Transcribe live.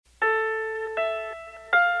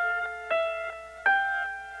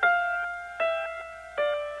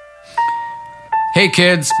Hey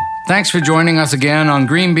kids, thanks for joining us again on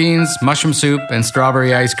Green Beans, Mushroom Soup, and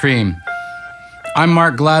Strawberry Ice Cream. I'm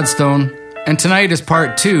Mark Gladstone, and tonight is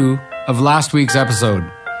part 2 of last week's episode.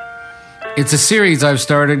 It's a series I've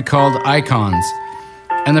started called Icons,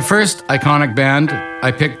 and the first iconic band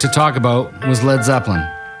I picked to talk about was Led Zeppelin.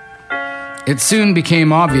 It soon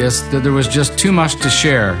became obvious that there was just too much to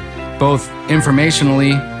share, both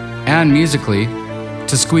informationally and musically,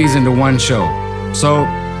 to squeeze into one show. So,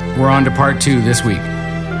 we're on to part 2 this week.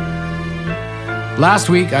 Last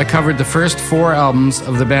week, I covered the first 4 albums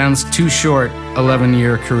of the band's too short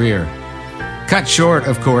 11-year career. Cut short,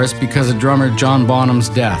 of course, because of drummer John Bonham's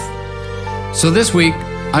death. So this week,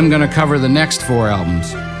 I'm going to cover the next 4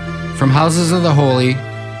 albums, from Houses of the Holy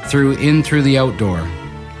through In Through the Outdoor.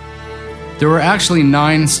 There were actually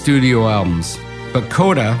 9 studio albums, but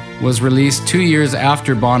Coda was released 2 years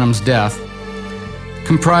after Bonham's death,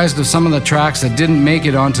 comprised of some of the tracks that didn't make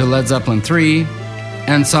it onto Led Zeppelin 3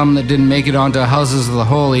 and some that didn't make it onto Houses of the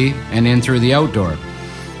Holy and In Through the Outdoor.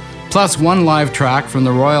 Plus 1 live track from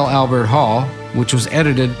the Royal Albert Hall, which was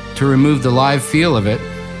edited to remove the live feel of it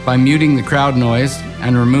by muting the crowd noise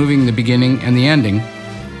and removing the beginning and the ending,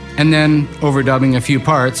 and then overdubbing a few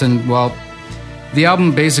parts, and well, the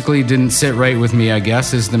album basically didn't sit right with me, I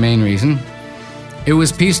guess, is the main reason. It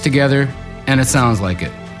was pieced together, and it sounds like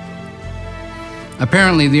it.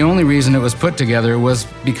 Apparently, the only reason it was put together was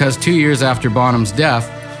because 2 years after Bonham's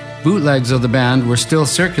death, bootlegs of the band were still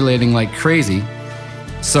circulating like crazy.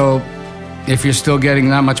 So, if you're still getting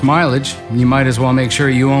that much mileage, you might as well make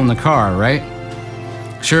sure you own the car, right?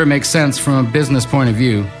 Sure, it makes sense from a business point of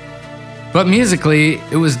view. But musically,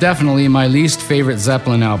 it was definitely my least favorite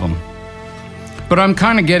Zeppelin album. But I'm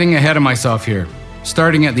kind of getting ahead of myself here,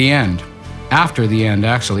 starting at the end. After the end,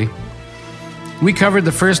 actually. We covered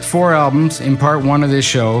the first 4 albums in part 1 of this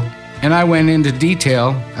show, and I went into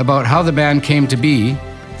detail about how the band came to be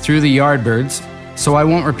through the Yardbirds, so I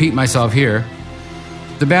won't repeat myself here.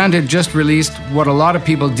 The band had just released what a lot of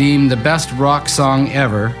people deem the best rock song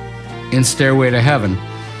ever, in Stairway to Heaven.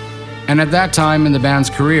 And at that time in the band's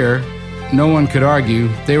career, no one could argue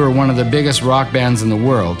they were one of the biggest rock bands in the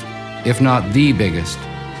world, if not the biggest.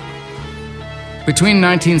 Between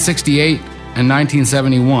 1968 and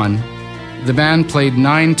 1971, the band played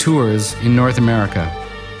 9 tours in North America.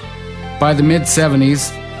 By the mid-70s,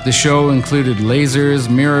 the show included lasers,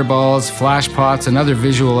 mirror balls, flash pots, and other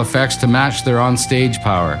visual effects to match their on-stage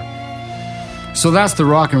power. So that's the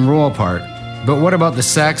rock and roll part. But what about the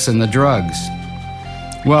sex and the drugs?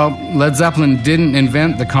 Well, Led Zeppelin didn't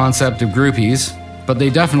invent the concept of groupies, but they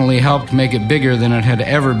definitely helped make it bigger than it had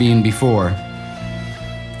ever been before.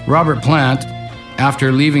 Robert Plant,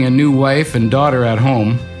 after leaving a new wife and daughter at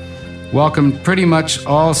home, welcomed pretty much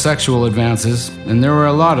all sexual advances, and there were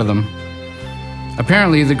a lot of them.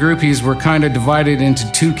 Apparently, the groupies were kind of divided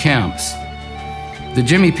into 2 camps. The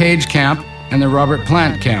Jimmy Page camp and the Robert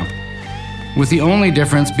Plant camp, with the only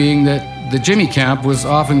difference being that the Jimmy camp was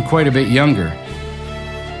often quite a bit younger.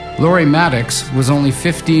 Laurie Maddox was only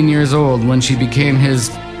 15 years old when she became his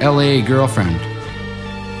LA girlfriend.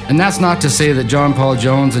 And that's not to say that John Paul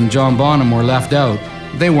Jones and John Bonham were left out.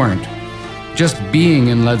 They weren't. Just being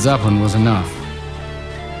in Led Zeppelin was enough.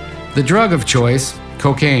 The drug of choice,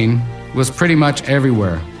 cocaine, was pretty much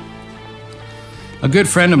everywhere. A good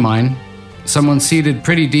friend of mine, someone seated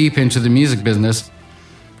pretty deep into the music business,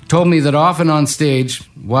 told me that often on stage,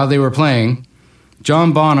 while they were playing,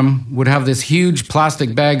 John Bonham would have this huge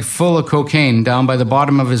plastic bag full of cocaine down by the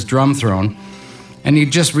bottom of his drum throne, and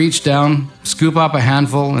he'd just reach down, scoop up a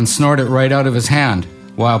handful, and snort it right out of his hand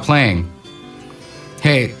while playing.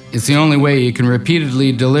 Hey, it's the only way you can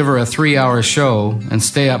repeatedly deliver a 3-hour show and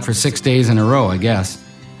stay up for 6 days in a row, I guess.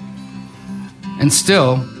 And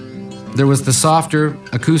still, there was the softer,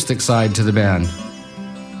 acoustic side to the band.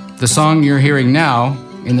 The song you're hearing now,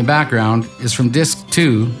 in the background, is from disc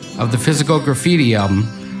 2 of the Physical Graffiti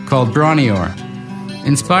album called Bronnior,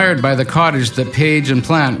 inspired by the cottage that Page and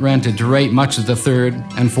Plant rented to write much of the 3rd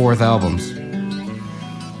and 4th albums.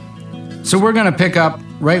 So we're going to pick up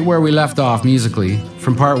right where we left off musically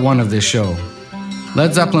from part 1 of this show.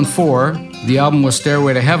 Led Zeppelin 4, the album with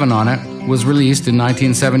Stairway to Heaven on it, was released in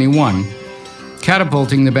 1971,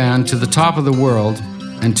 catapulting the band to the top of the world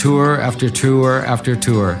and tour after tour after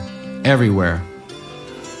tour, everywhere.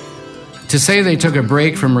 To say they took a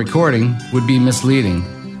break from recording would be misleading.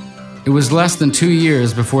 It was less than 2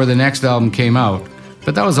 years before the next album came out,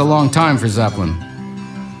 but that was a long time for Zeppelin.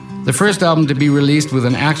 The first album to be released with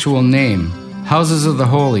an actual name, Houses of the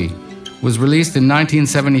Holy, was released in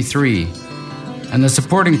 1973, and the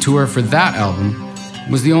supporting tour for that album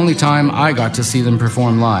was the only time I got to see them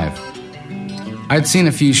perform live. I'd seen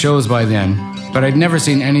a few shows by then, but I'd never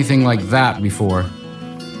seen anything like that before.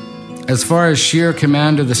 As far as sheer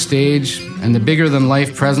command of the stage and the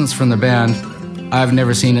bigger-than-life presence from the band, I've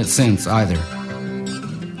never seen it since either.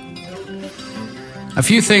 A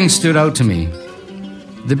few things stood out to me.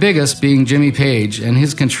 The biggest being Jimmy Page and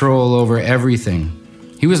his control over everything.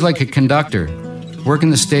 He was like a conductor, working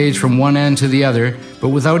the stage from one end to the other, but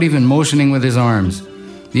without even motioning with his arms.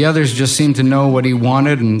 The others just seemed to know what he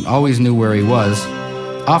wanted and always knew where he was.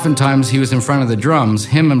 Oftentimes he was in front of the drums,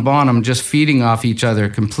 him and Bonham just feeding off each other,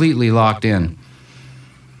 completely locked in.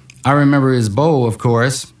 I remember his bow, of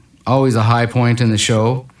course, always a high point in the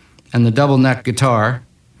show, and the double-neck guitar.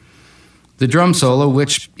 The drum solo,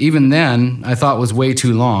 which even then I thought was way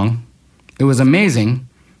too long. It was amazing,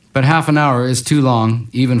 but half an hour is too long,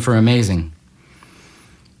 even for amazing.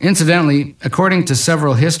 Incidentally, according to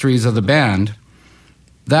several histories of the band,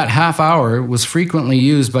 that half hour was frequently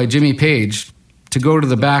used by Jimmy Page to go to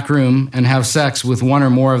the back room and have sex with one or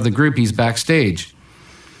more of the groupies backstage.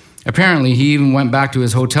 Apparently, he even went back to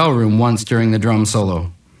his hotel room once during the drum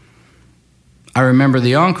solo. I remember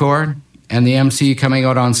the encore and the MC coming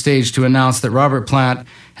out on stage to announce that Robert Plant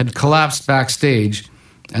had collapsed backstage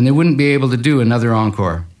and they wouldn't be able to do another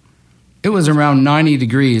encore. It was around 90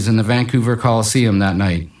 degrees in the Vancouver Coliseum that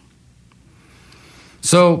night.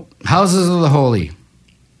 So, Houses of the Holy.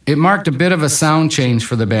 It marked a bit of a sound change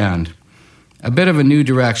for the band, a bit of a new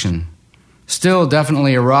direction. Still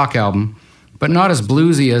definitely a rock album, but not as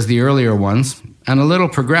bluesy as the earlier ones, and a little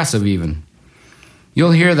progressive even.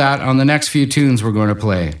 You'll hear that on the next few tunes we're going to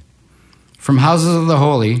play. From Houses of the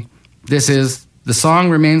Holy, this is The Song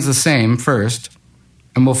Remains the Same first,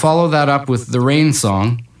 and we'll follow that up with The Rain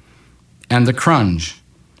Song and The Crunge,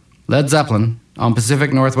 Led Zeppelin on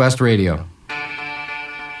Pacific Northwest Radio.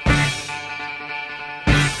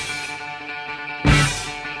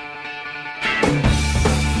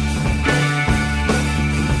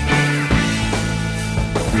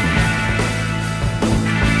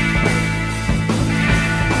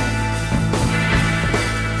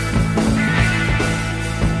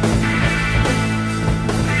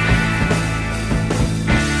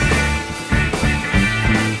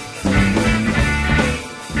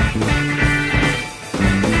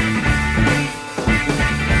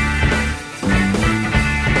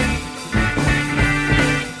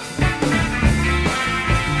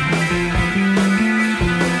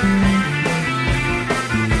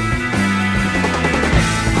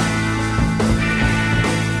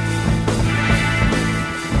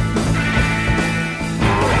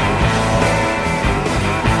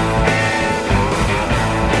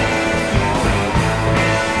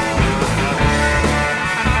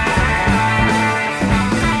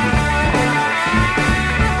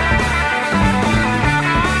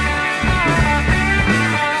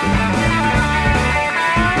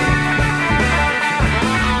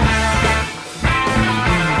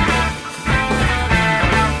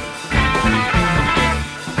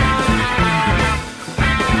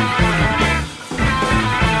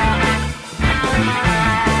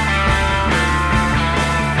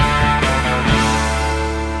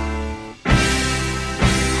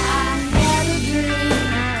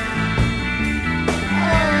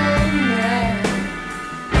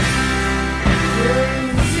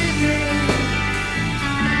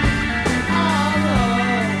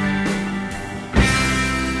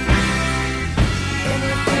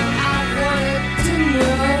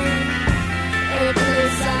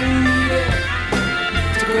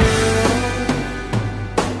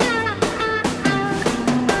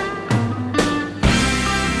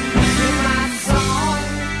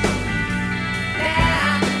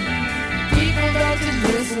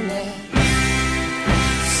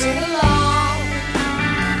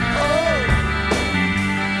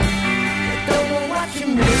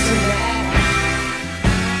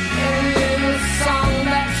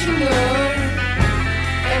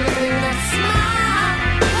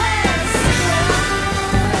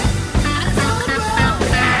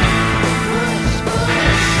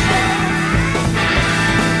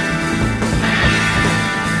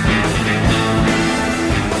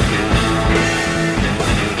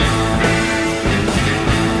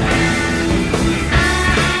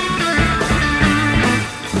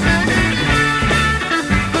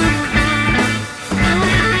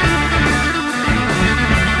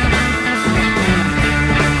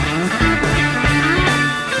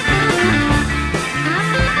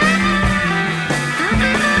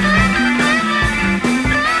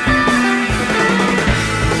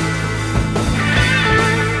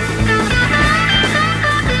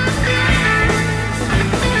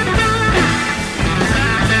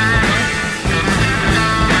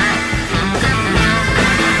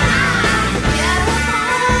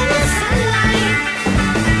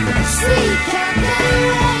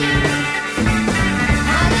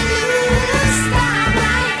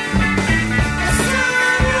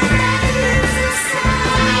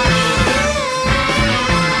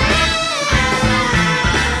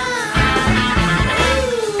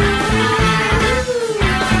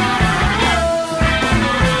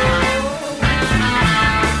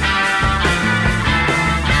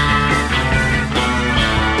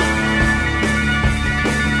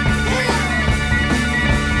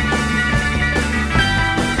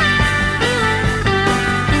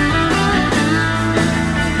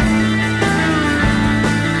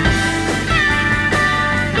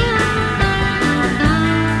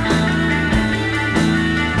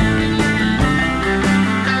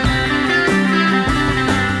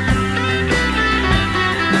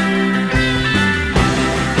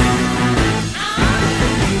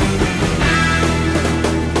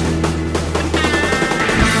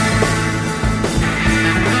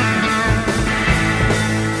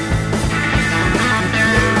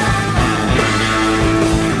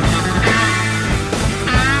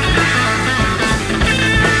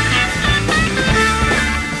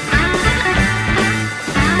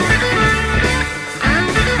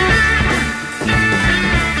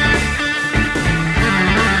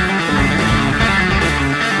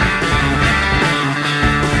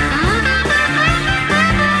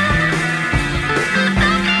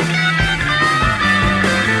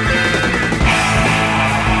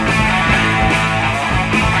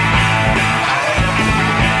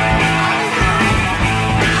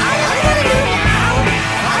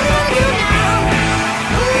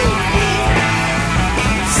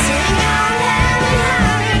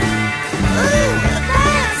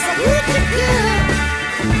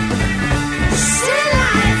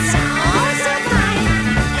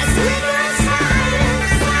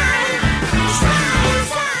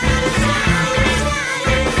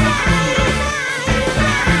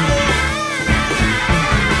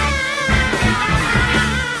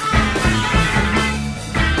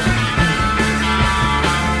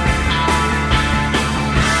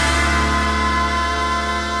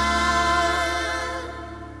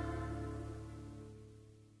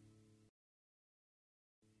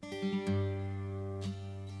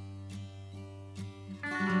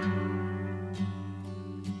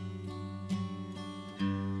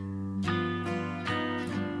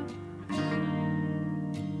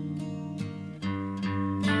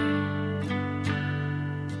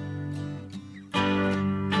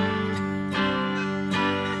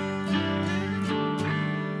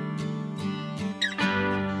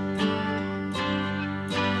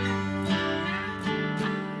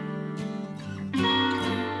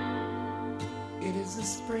 is the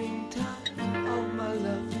springtime of my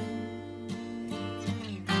loving,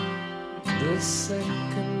 the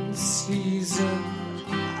second season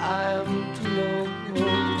I am to know.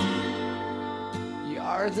 You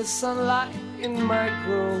are the sunlight in my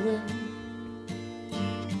growing,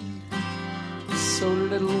 so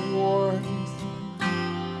little warmth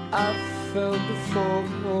I've felt before.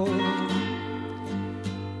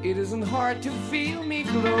 It isn't hard to feel me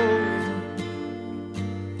glowing.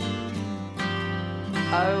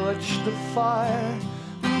 I watched the fire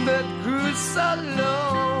that grew so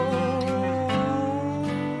low.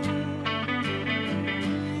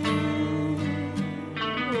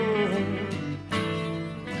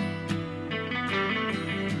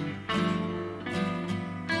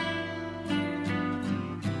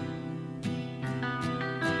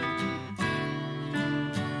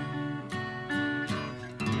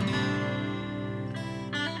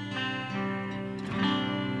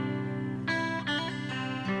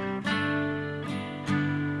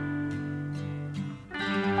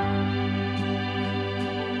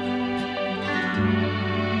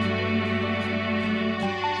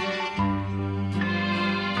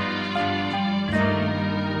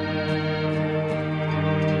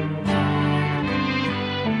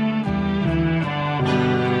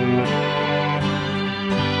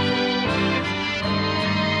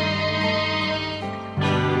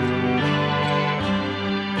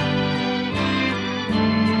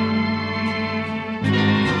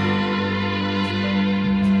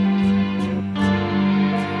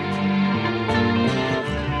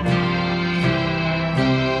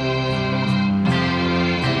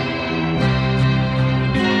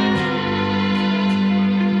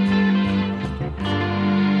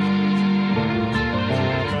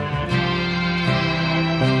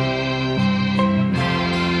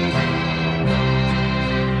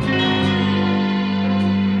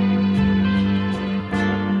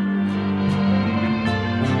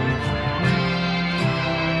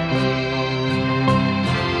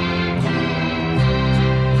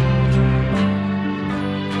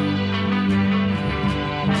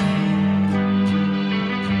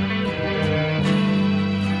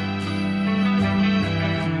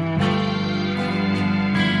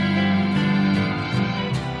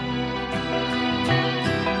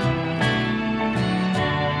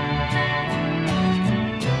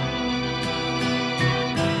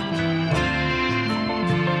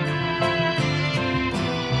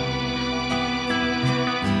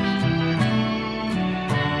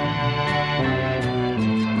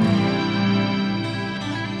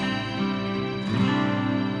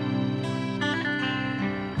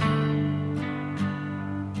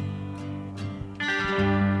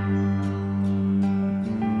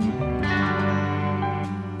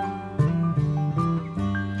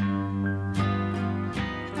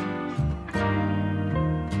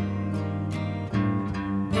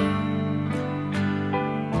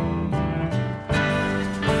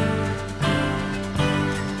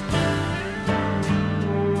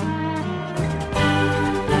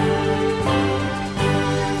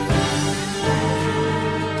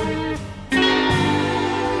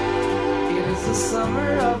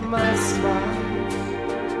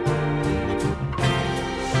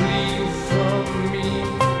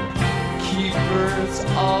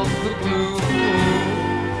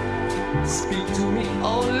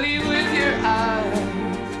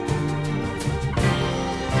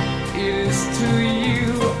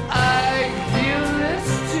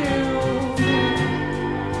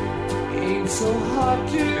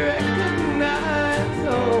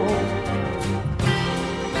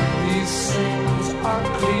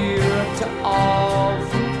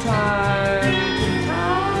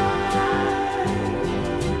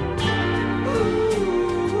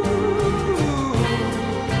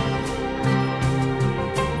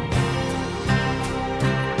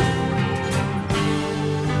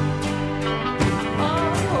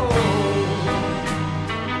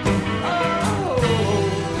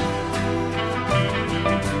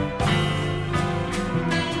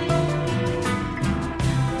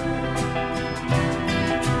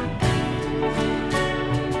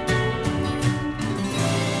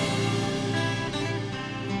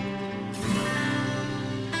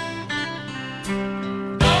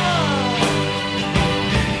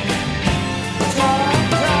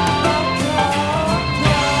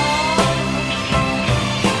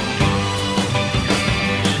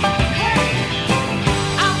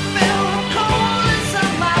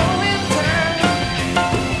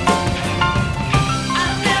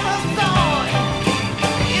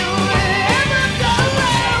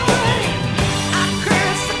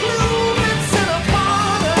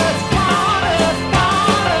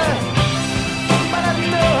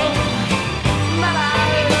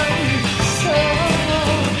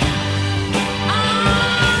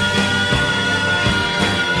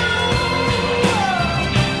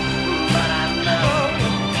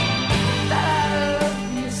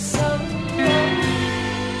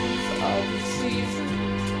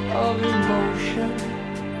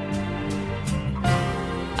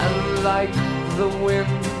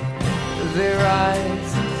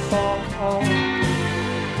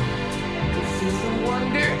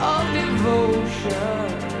 devotion.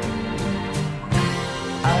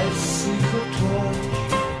 I see the torch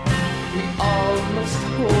we all must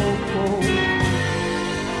hold.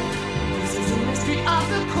 This is a mystery of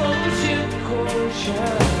the quotient.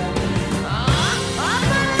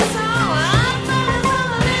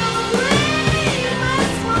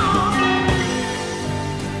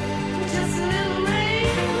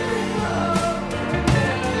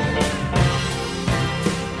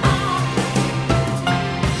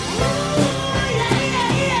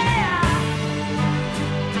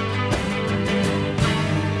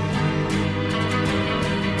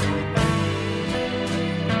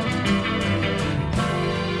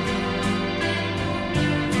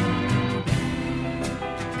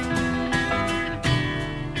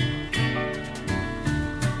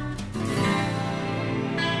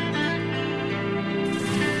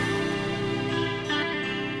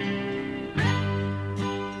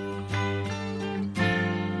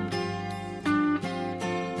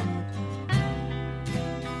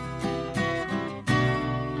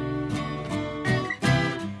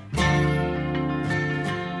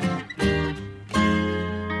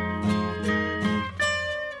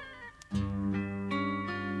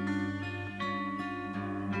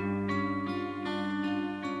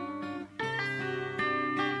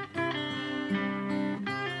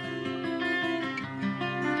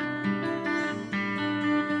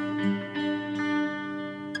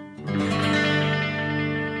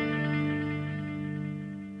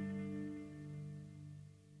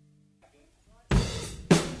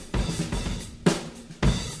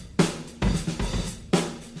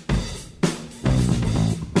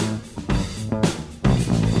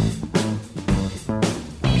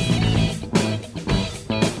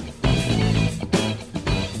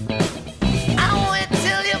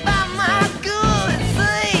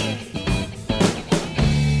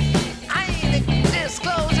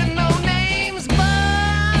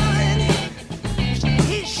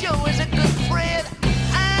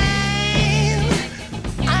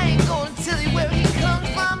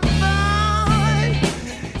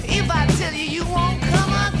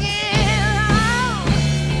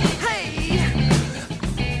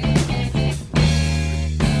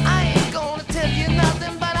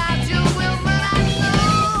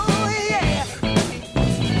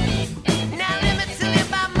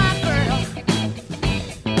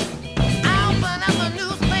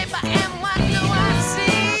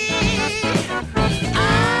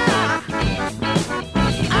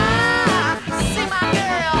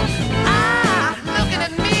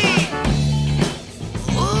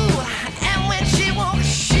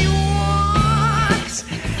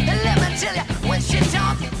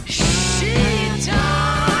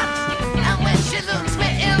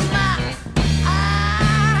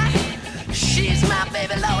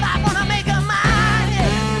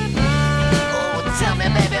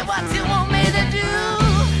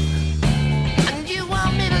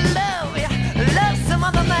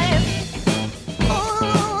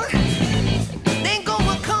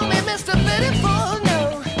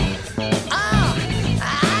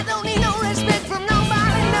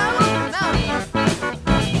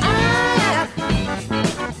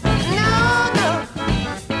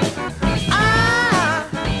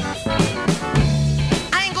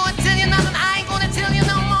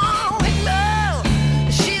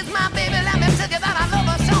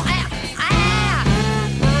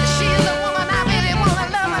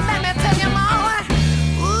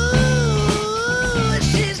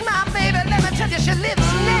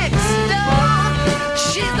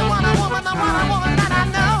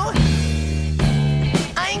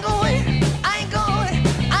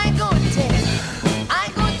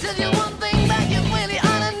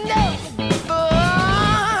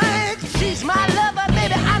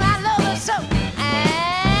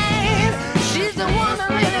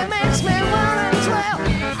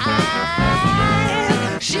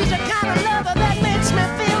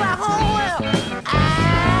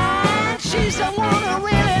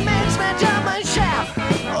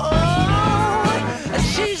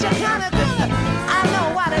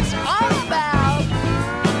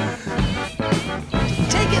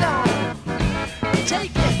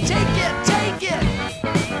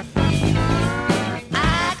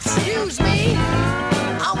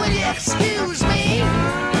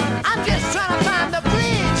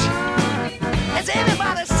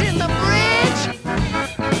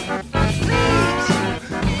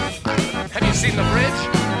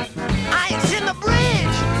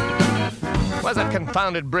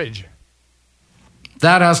 Confounded bridge.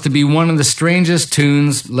 That has to be one of the strangest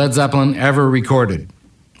tunes Led Zeppelin ever recorded.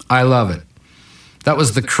 I love it. That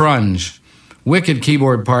was the crunge. Wicked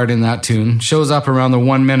keyboard part in that tune shows up around the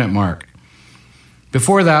 1 minute mark.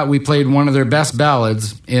 Before that, we played one of their best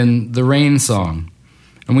ballads in The Rain Song.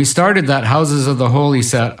 And we started that Houses of the Holy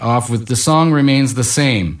set off with The Song Remains the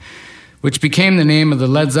Same, which became the name of the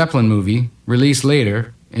Led Zeppelin movie, released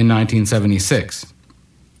later in 1976.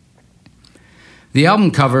 The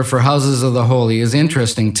album cover for Houses of the Holy is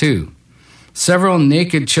interesting too. Several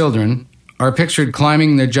naked children are pictured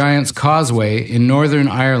climbing the Giant's Causeway in Northern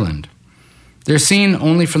Ireland. They're seen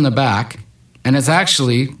only from the back, and it's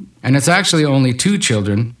actually only 2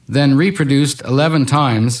 children, then reproduced 11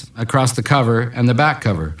 times across the cover and the back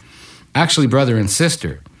cover, actually brother and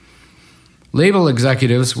sister. Label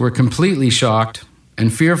executives were completely shocked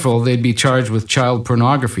and fearful they'd be charged with child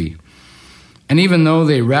pornography. And even though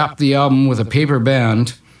they wrapped the album with a paper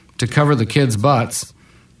band to cover the kids' butts,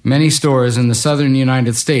 many stores in the southern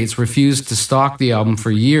United States refused to stock the album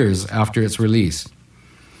for years after its release.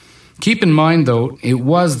 Keep in mind, though, it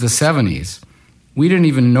was the 70s. We didn't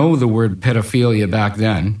even know the word pedophilia back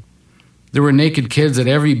then. There were naked kids at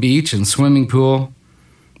every beach and swimming pool.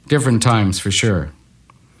 Different times, for sure.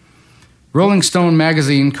 Rolling Stone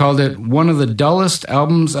magazine called it one of the dullest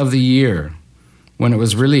albums of the year when it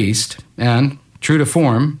was released, and, true to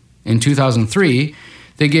form, in 2003,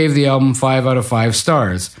 they gave the album 5 out of 5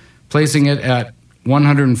 stars, placing it at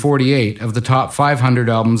 148 of the top 500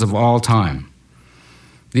 albums of all time.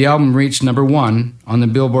 The album reached number 1 on the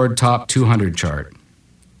Billboard Top 200 chart.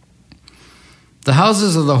 The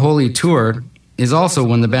Houses of the Holy tour is also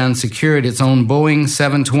when the band secured its own Boeing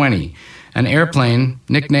 720, an airplane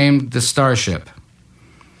nicknamed the Starship.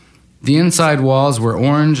 The inside walls were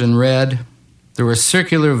orange and red. There were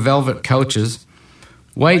circular velvet couches,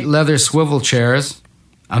 white leather swivel chairs,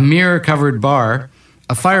 a mirror-covered bar,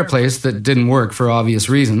 a fireplace that didn't work for obvious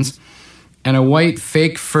reasons, and a white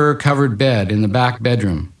fake fur-covered bed in the back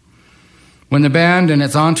bedroom. When the band and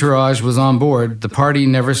its entourage was on board, the party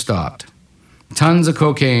never stopped. Tons of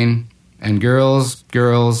cocaine and girls,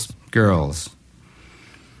 girls, girls.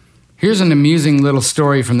 Here's an amusing little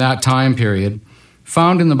story from that time period,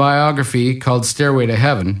 found in the biography called Stairway to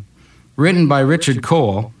Heaven, written by Richard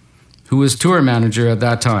Cole, who was tour manager at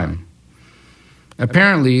that time.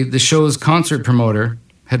 Apparently, the show's concert promoter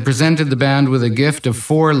had presented the band with a gift of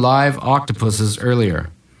 4 live octopuses earlier.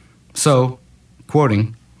 So,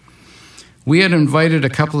 quoting, "We had invited a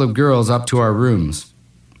couple of girls up to our rooms,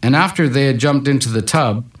 and after they had jumped into the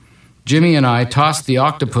tub, Jimmy and I tossed the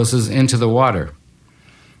octopuses into the water.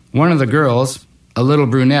 One of the girls, a little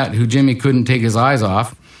brunette who Jimmy couldn't take his eyes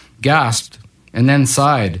off, gasped and then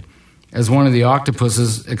sighed as one of the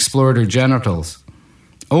octopuses explored her genitals.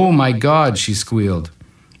 'Oh my God,' she squealed.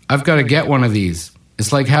 'I've got to get one of these.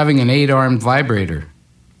 It's like having an 8-armed vibrator.'"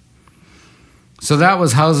 So that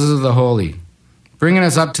was Houses of the Holy, bringing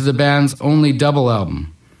us up to the band's only double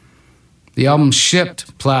album. The album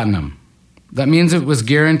shipped platinum. That means it was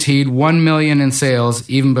guaranteed 1 million in sales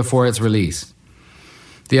even before its release.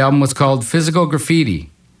 The album was called Physical Graffiti,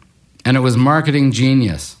 and it was marketing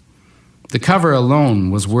genius. The cover alone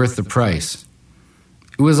was worth the price.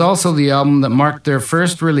 It was also the album that marked their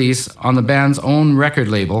first release on the band's own record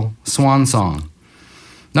label, Swan Song.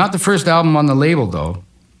 Not the first album on the label, though.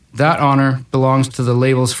 That honor belongs to the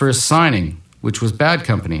label's first signing, which was Bad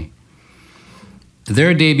Company.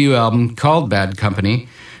 Their debut album, called Bad Company,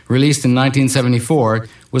 released in 1974,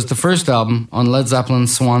 was the first album on Led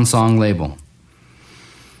Zeppelin's Swan Song label.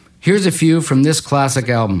 Here's a few from this classic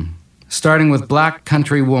album, starting with Black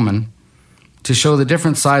Country Woman, to show the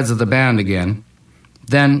different sides of the band again,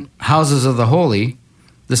 then Houses of the Holy,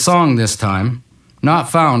 the song this time,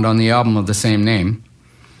 not found on the album of the same name,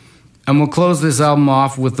 and we'll close this album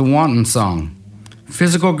off with the Wanton song,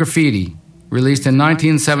 Physical Graffiti, released in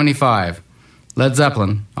 1975, Led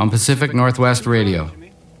Zeppelin on Pacific Northwest Radio.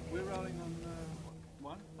 We're rolling on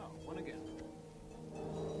one? Oh, one again.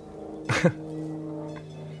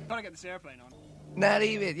 Trying to get this airplane on. Not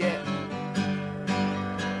even, yeah.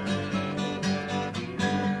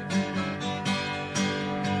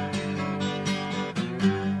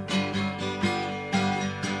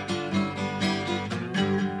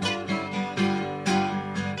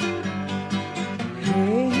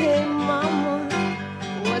 Hey, hey, mama,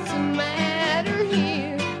 what's the matter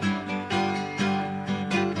here?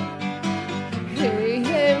 Hey,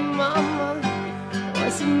 hey, mama,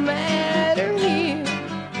 what's the matter here?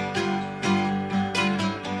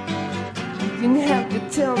 You didn't have to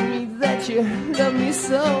tell me that you love me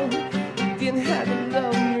so. You didn't have to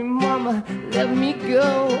love me, mama, let me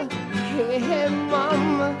go. Hey, hey,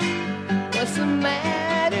 mama, what's the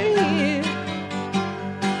matter here?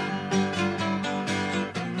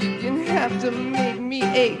 Have to make me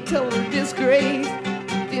a total disgrace.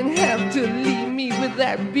 Didn't have to leave me with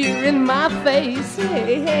that beer in my face.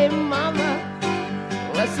 Hey, hey, mama,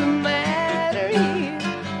 what's the matter here?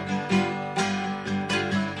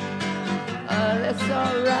 That's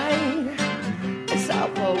alright, it's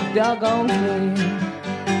awful doggone clear.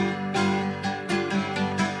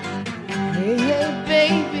 Hey, hey,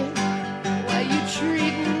 baby, why you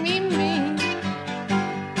treating me mean?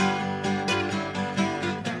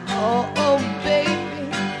 Oh, oh, baby,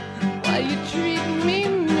 why you treating me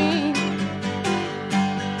mean?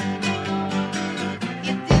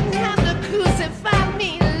 You didn't have to crucify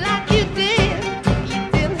me like you did. You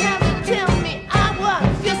didn't have to tell me I was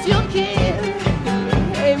just your kid.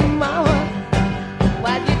 Hey, mama,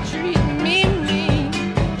 why you treating me mean?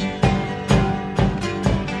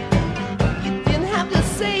 You didn't have to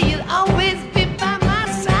say you'd always be by my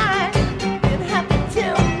side. You didn't have to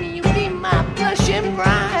tell me you'd be my blushing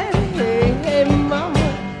bride. Hey, hey, mama,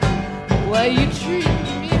 why you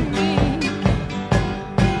treating me mean?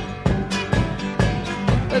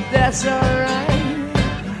 But that's alright,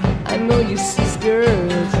 I know your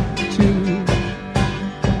sisters too.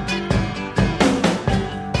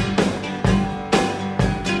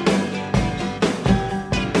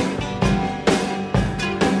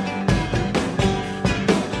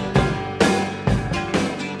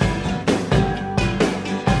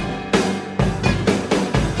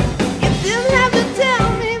 You didn't have to tell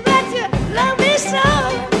me that you love me so.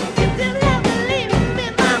 You didn't have to leave me,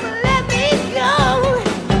 mama, let me go.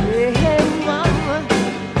 Hey, hey, mama,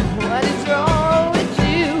 what is wrong with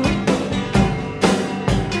you?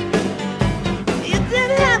 You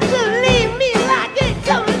didn't have to leave me like a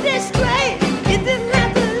total disgrace. You didn't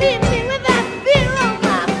have to leave me with that fear on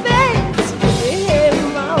my face. Hey, hey,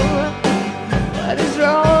 mama, what is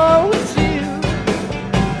wrong with you?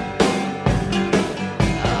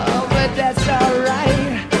 Oh, but that's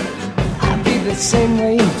alright, I'll be the same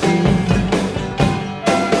way too.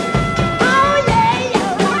 Oh, yeah,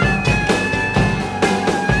 yeah.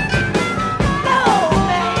 Oh,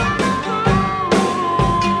 baby.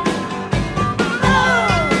 Oh.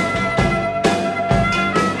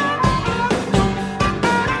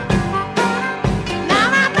 Now,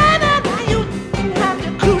 baby, you didn't have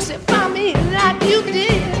to crucify me like you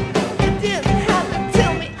did. You didn't have to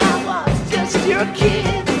tell me I was just your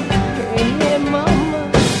kid. Hey, hey, mama,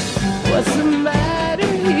 what's the matter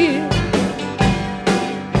here?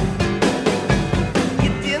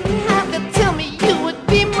 You didn't have to tell me you would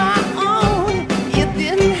be my own. You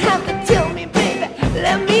didn't have to tell me, baby,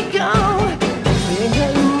 let me go. Hey,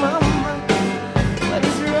 hey, mama, what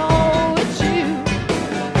is wrong with you?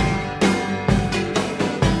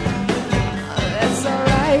 Oh, that's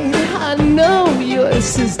alright, I know you're a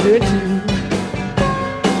sister too.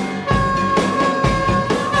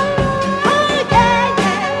 Oh, yeah,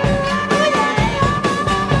 yeah. Oh, yeah.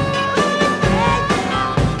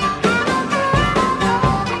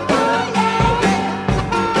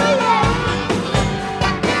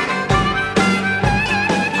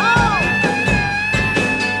 Oh,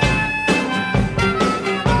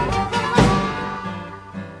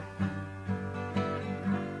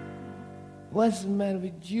 what's the matter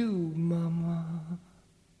with you, mama?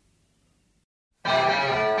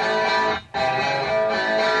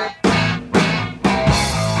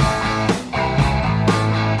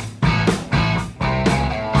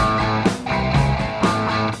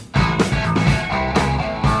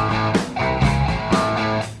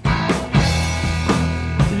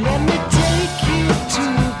 Let me take you to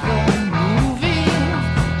the movies.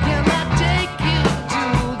 Can I take you to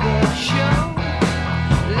the show?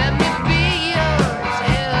 Let me be yours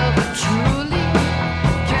ever truly.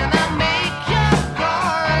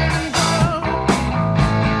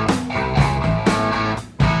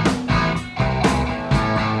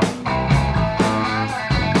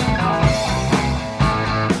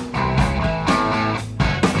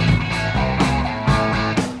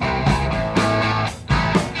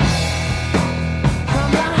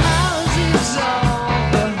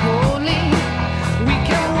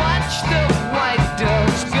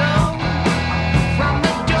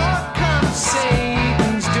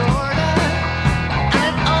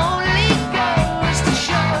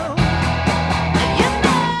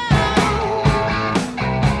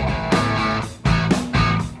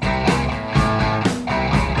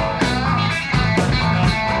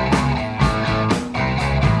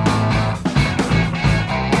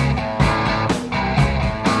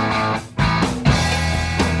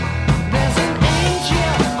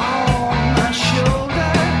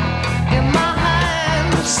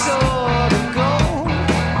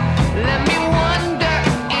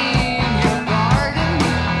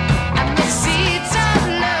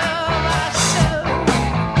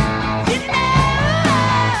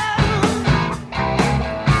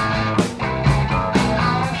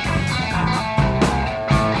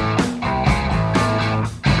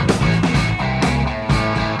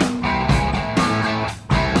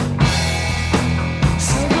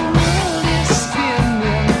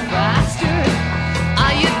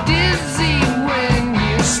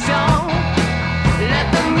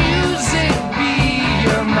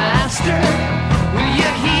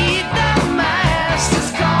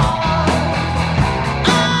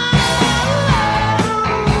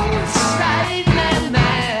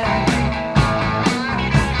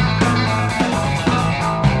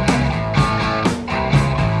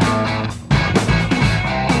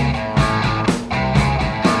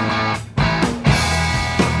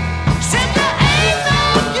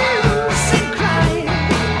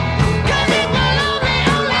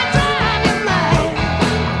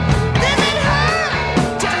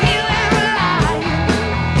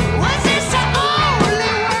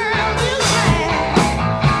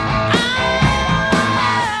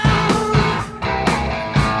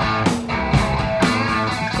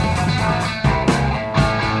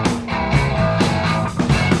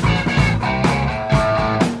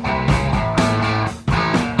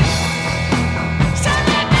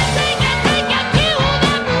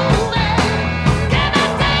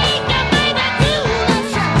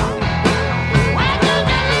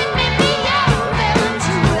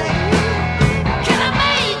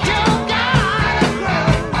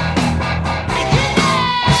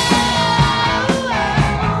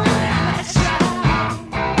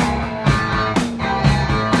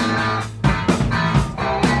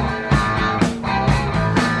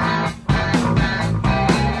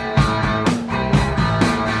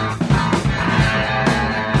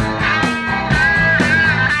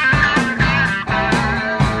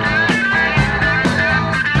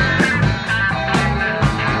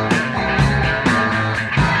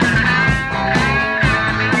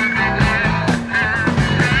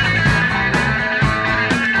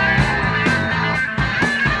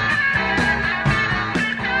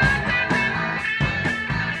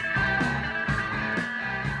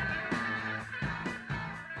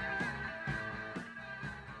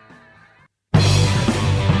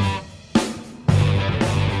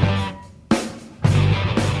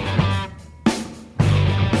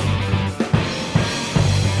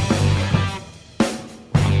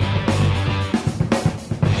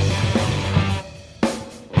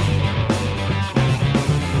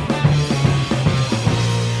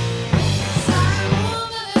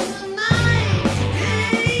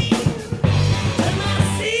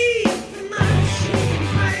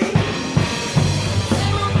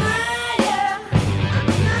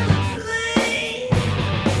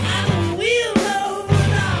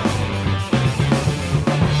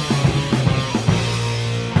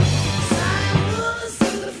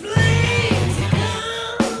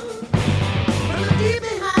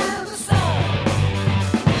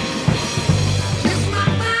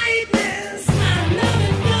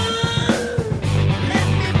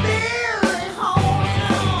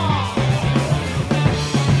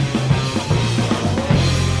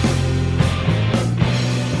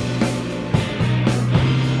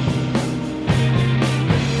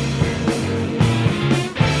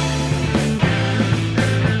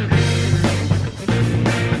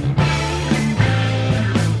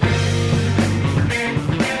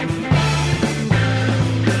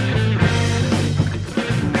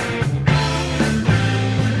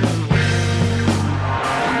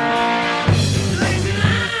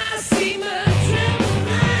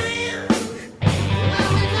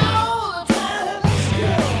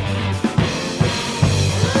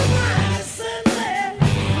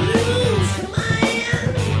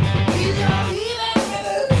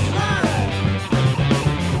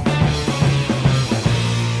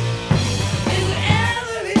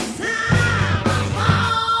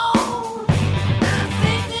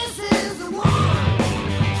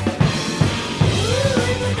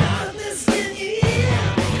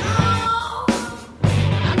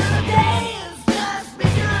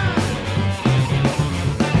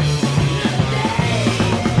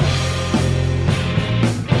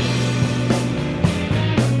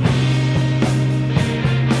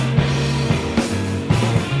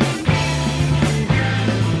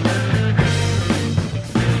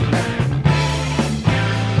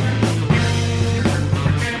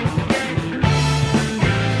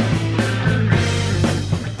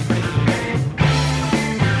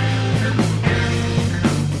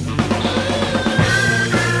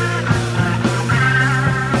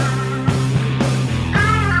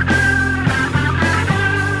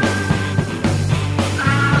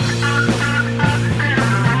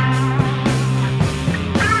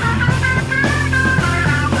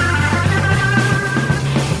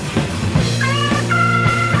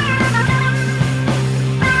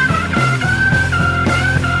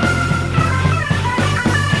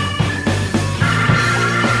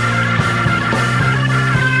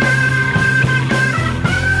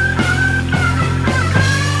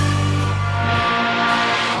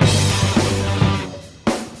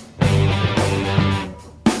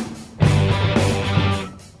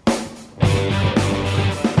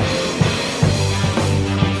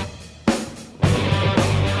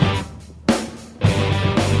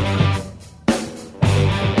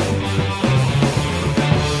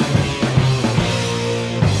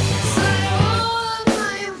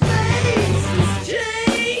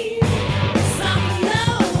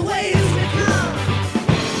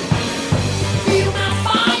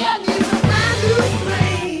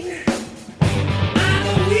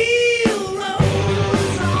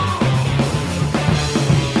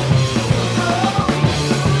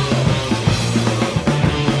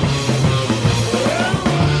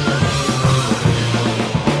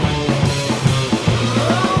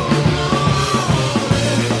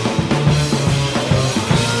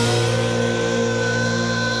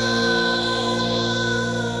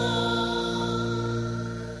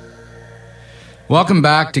 Welcome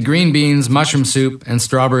back to Green Beans, Mushroom Soup, and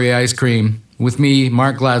Strawberry Ice Cream with me,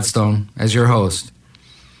 Mark Gladstone, as your host.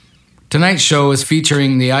 Tonight's show is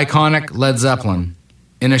featuring the iconic Led Zeppelin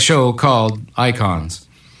in a show called Icons.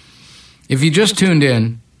 If you just tuned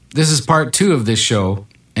in, this is part 2 of this show,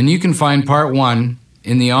 and you can find part 1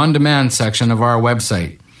 in the on-demand section of our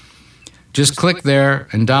website. Just click there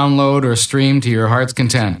and download or stream to your heart's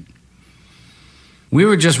content. We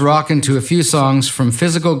were just rocking to a few songs from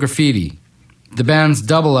Physical Graffiti, the band's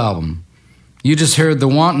double album. You just heard the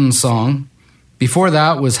Wanton song. Before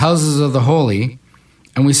that was Houses of the Holy,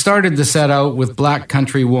 and we started the set out with Black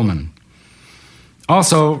Country Woman.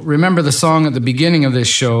 Also, remember the song at the beginning of this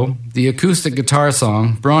show, the acoustic guitar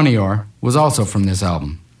song, Bronnior, was also from this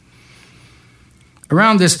album.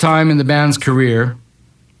 Around this time in the band's career,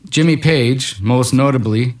 Jimmy Page, most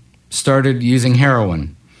notably, started using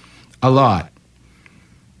heroin. A lot.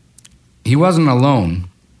 He wasn't alone.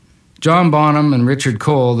 John Bonham and Richard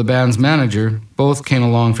Cole, the band's manager, both came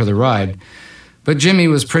along for the ride, but Jimmy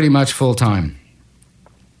was pretty much full-time.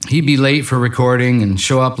 He'd be late for recording and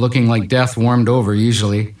show up looking like death warmed over,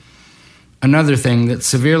 usually. Another thing that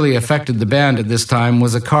severely affected the band at this time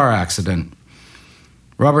was a car accident.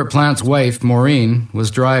 Robert Plant's wife, Maureen, was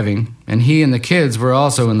driving, and he and the kids were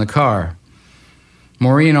also in the car.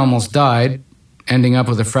 Maureen almost died, ending up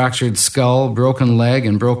with a fractured skull, broken leg,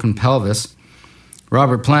 and broken pelvis.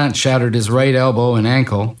 Robert Plant shattered his right elbow and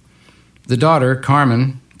ankle. The daughter,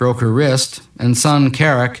 Carmen, broke her wrist, and son,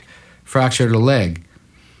 Carrick, fractured a leg.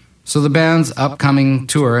 So the band's upcoming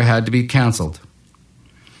tour had to be cancelled.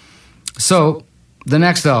 So, the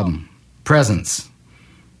next album, Presence.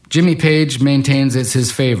 Jimmy Page maintains it's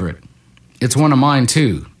his favorite. It's one of mine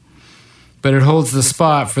too. But it holds the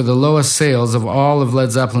spot for the lowest sales of all of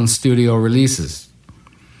Led Zeppelin's studio releases.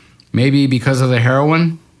 Maybe because of the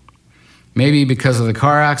heroin? Maybe because of the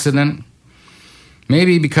car accident?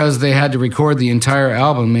 Maybe because they had to record the entire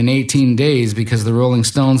album in 18 days because the Rolling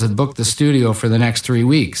Stones had booked the studio for the next 3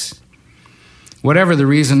 weeks. Whatever the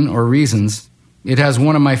reason or reasons, it has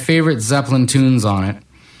one of my favorite Zeppelin tunes on it,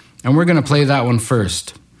 and we're going to play that one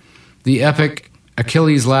first. The epic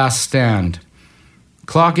Achilles' Last Stand,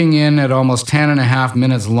 clocking in at almost 10.5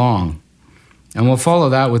 minutes long. And we'll follow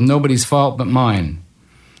that with Nobody's Fault But Mine.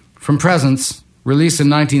 From Presence, released in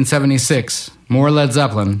 1976, more Led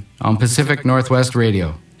Zeppelin on Pacific Northwest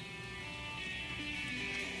Radio.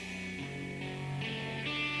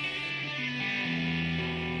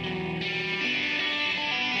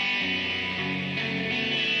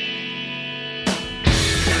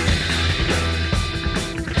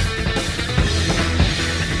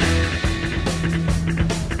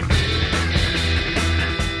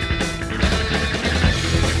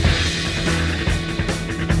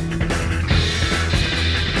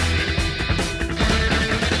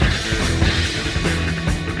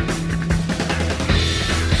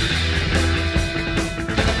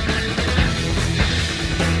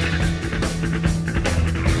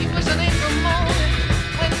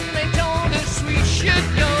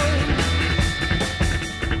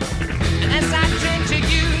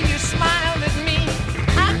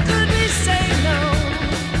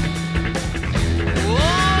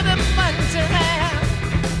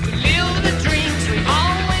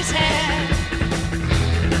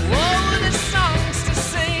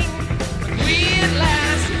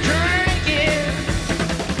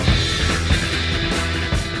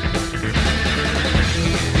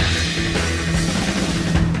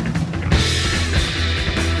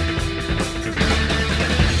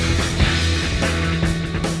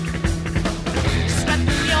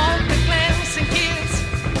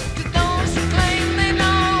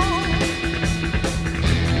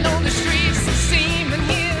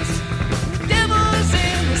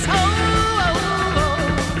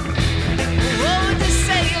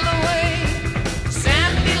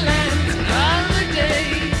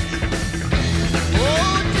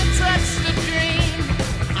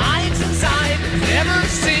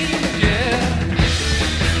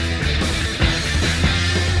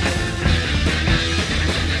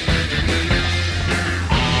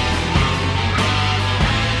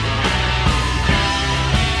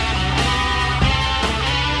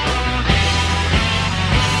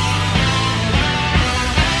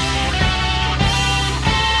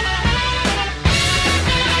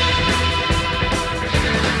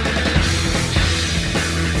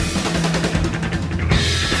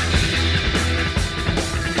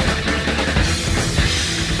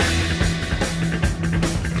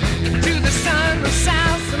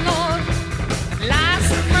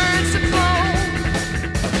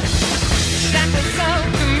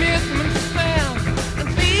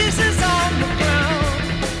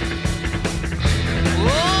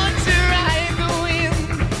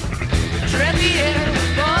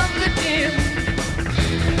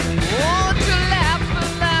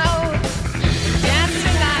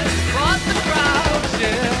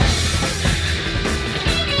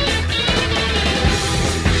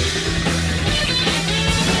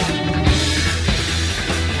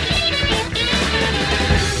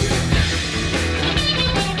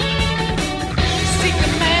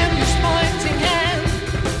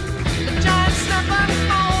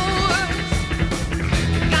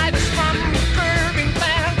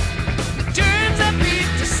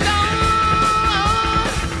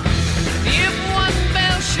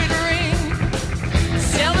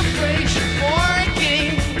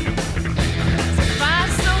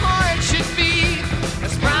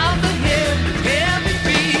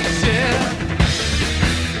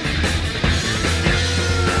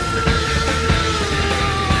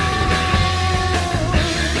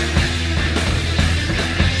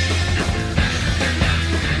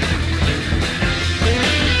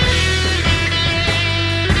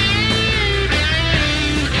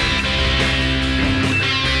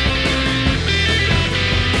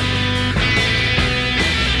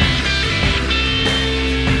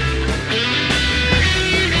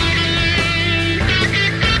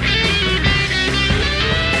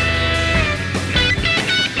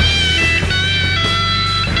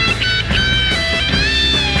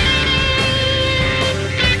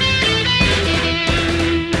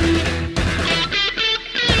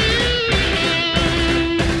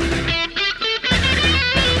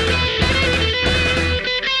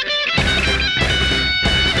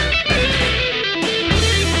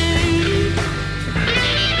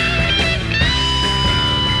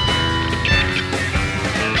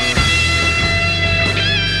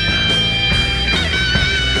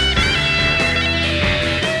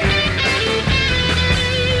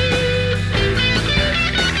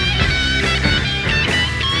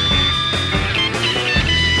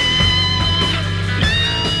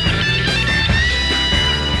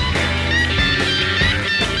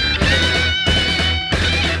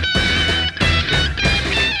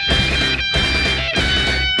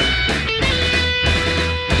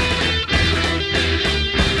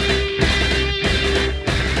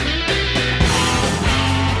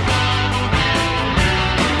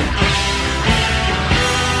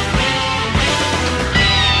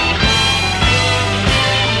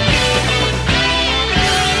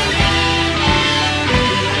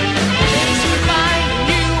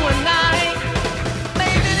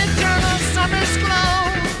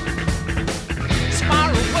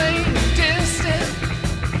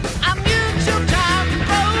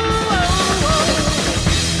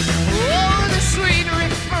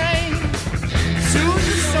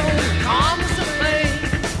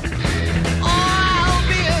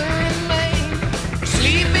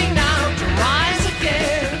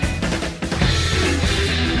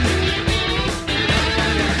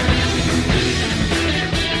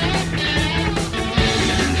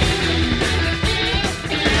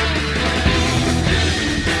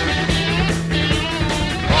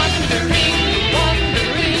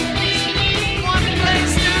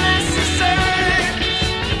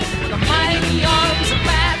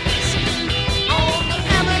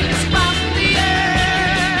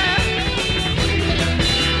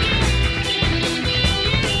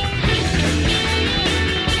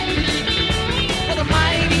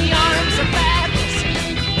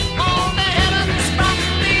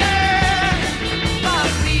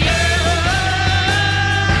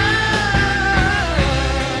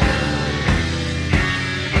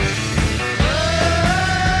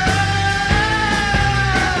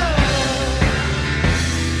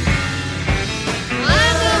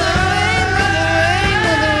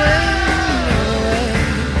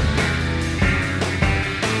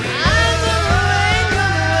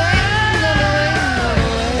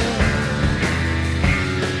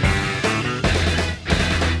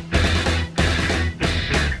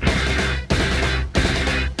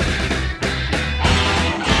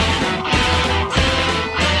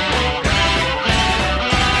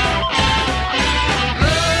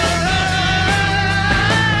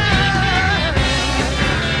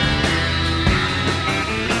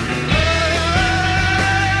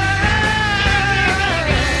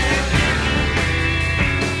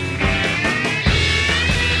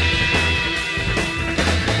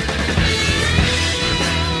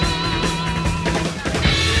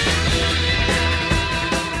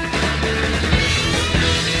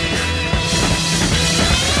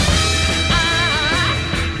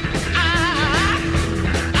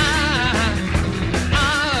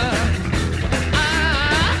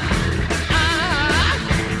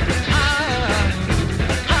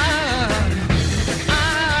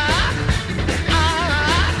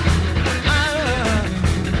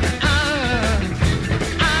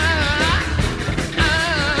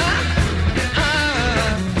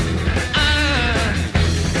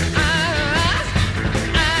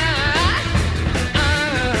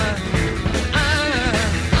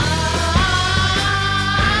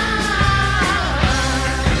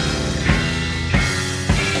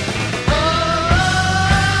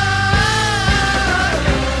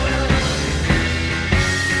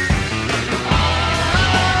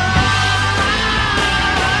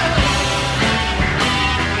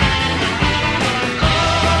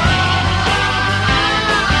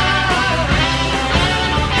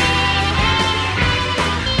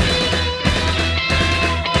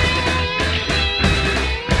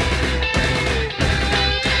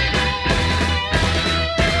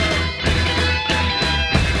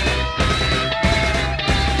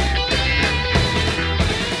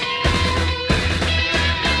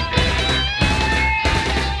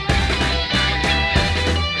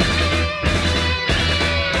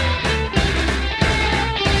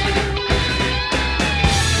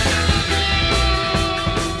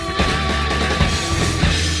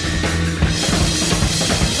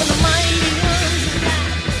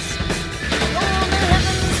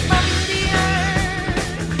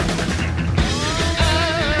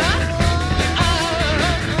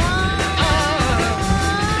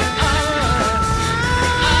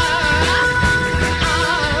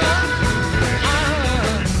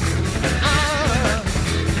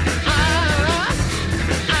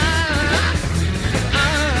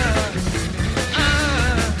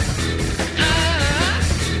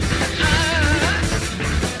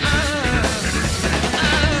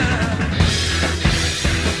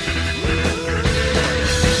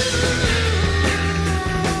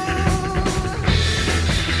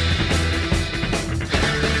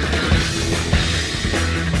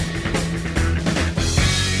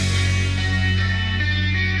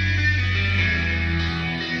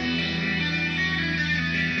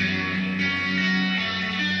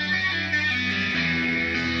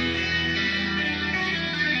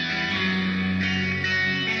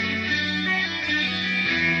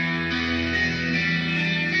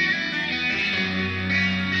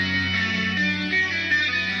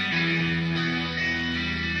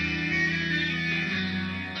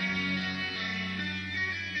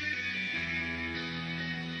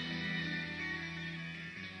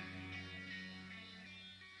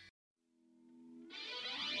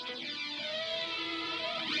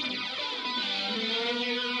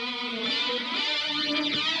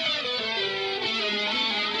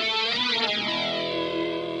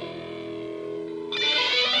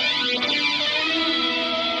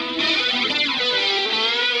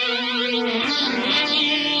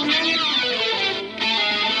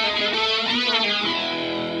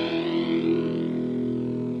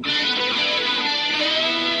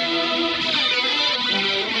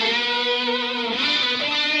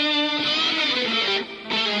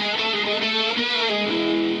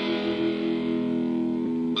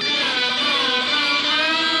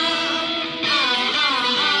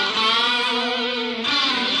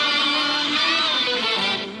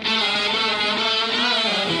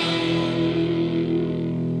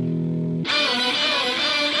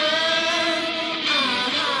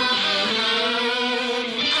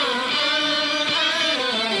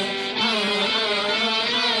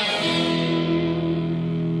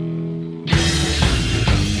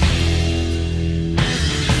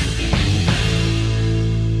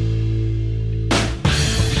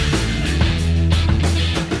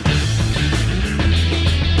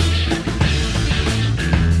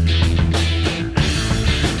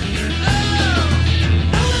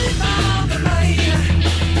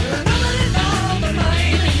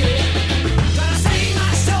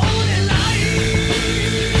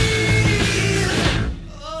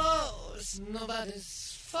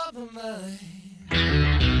 Nobody's fault but mine.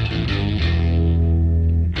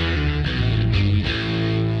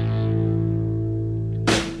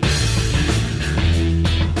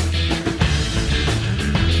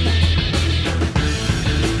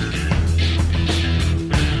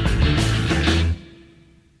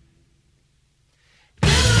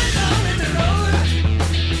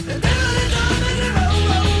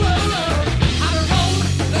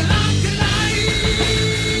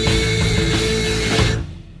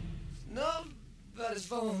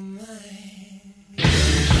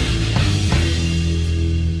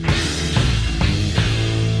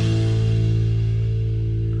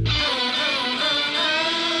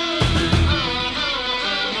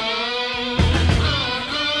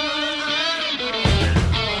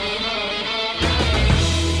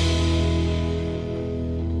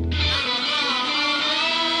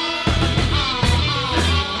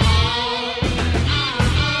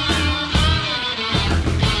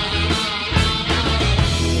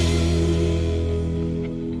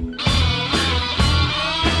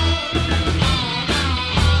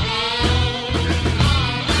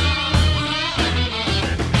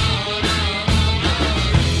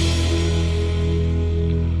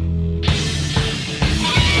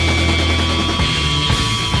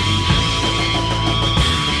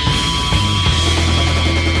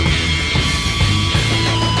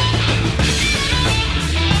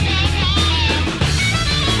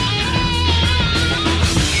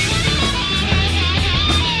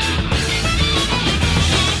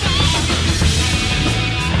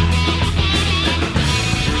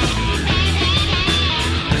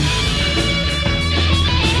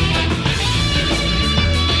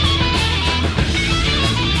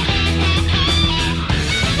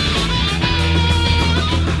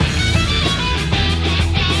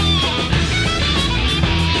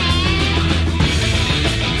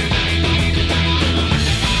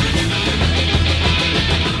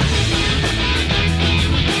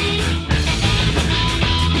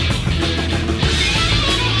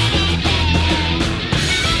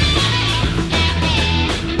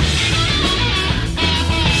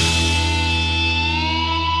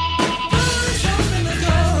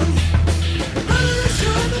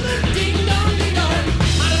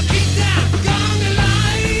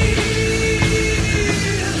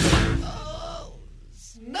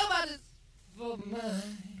 Nobody's fault but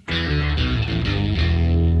mine.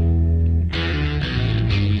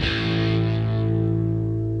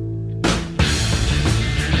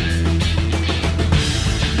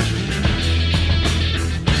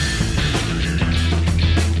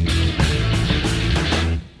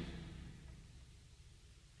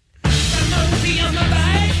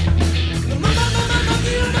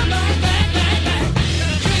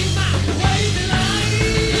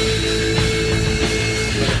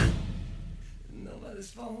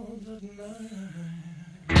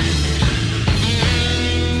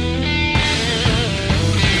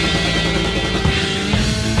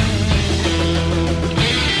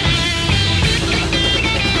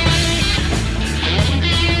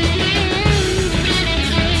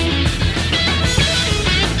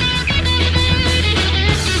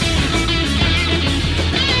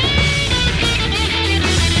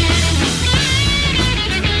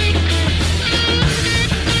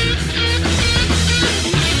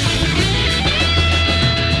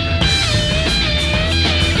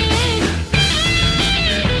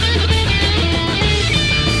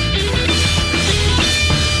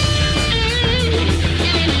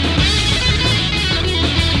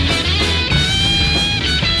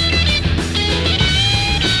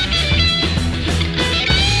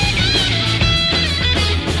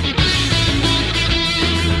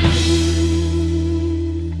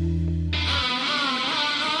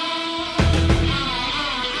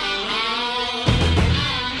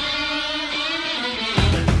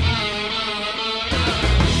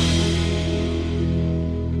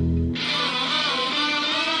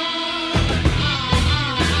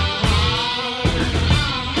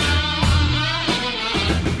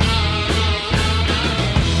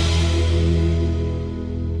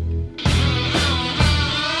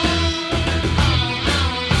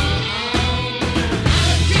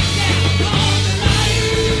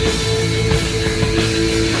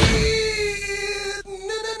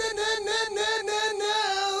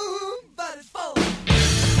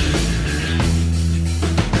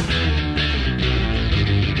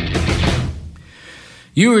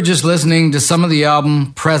 You were just listening to some of the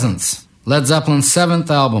album Presence, Led Zeppelin's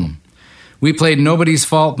 7th album. We played Nobody's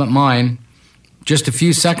Fault But Mine just a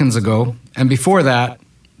few seconds ago, and before that,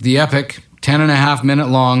 the epic 10.5-minute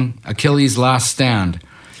long Achilles' Last Stand.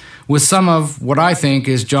 with some of what I think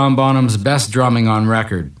is John Bonham's best drumming on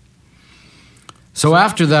record. So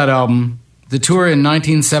after that album, the tour in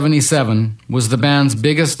 1977 was the band's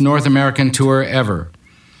biggest North American tour ever,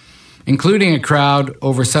 including a crowd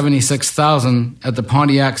over 76,000 at the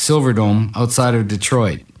Pontiac Silverdome outside of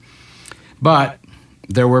Detroit. But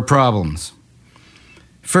there were problems.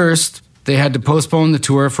 First, they had to postpone the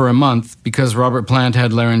tour for a month because Robert Plant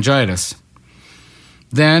had laryngitis.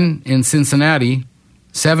 Then, in Cincinnati,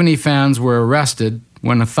 70 fans were arrested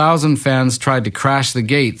when 1,000 fans tried to crash the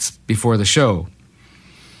gates before the show.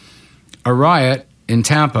 A riot in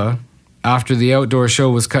Tampa after the outdoor show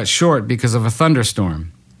was cut short because of a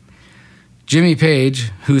thunderstorm. Jimmy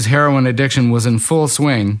Page, whose heroin addiction was in full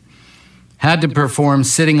swing, had to perform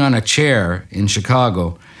sitting on a chair in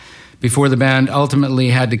Chicago before the band ultimately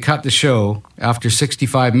had to cut the show after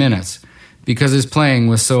 65 minutes because his playing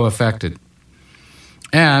was so affected.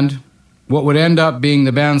 And what would end up being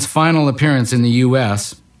the band's final appearance in the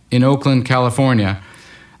U.S., in Oakland, California,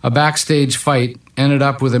 a backstage fight ended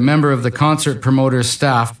up with a member of the concert promoter's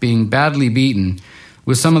staff being badly beaten,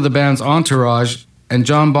 with some of the band's entourage and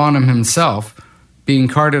John Bonham himself being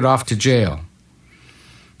carted off to jail.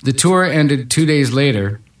 The tour ended 2 days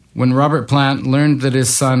later when Robert Plant learned that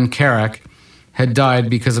his son, Carrick, had died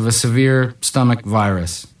because of a severe stomach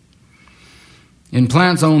virus. In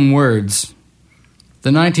Plant's own words,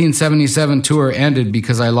 the 1977 tour ended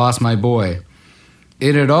because I lost my boy.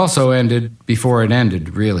 It had also ended before it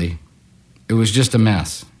ended, really. It was just a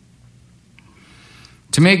mess.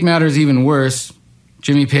 To make matters even worse,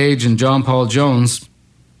 Jimmy Page and John Paul Jones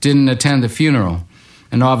didn't attend the funeral,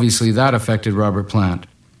 and obviously that affected Robert Plant.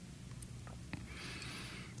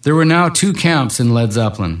 There were now two camps in Led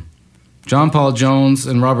Zeppelin. John Paul Jones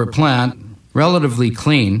and Robert Plant, relatively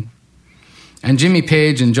clean, and Jimmy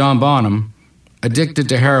Page and John Bonham, addicted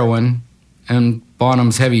to heroin and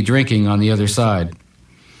Bonham's heavy drinking on the other side.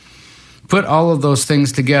 Put all of those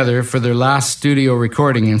things together for their last studio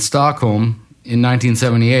recording in Stockholm in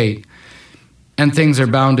 1978, and things are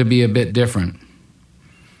bound to be a bit different.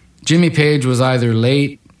 Jimmy Page was either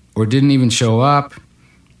late or didn't even show up,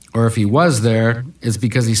 or if he was there, it's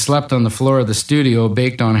because he slept on the floor of the studio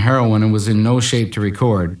baked on heroin and was in no shape to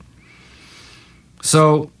record.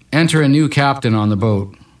 So, enter a new captain on the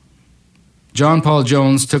boat. John Paul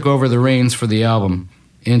Jones took over the reins for the album,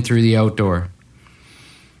 In Through the Outdoor.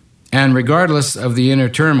 And regardless of the inner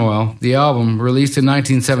turmoil, the album, released in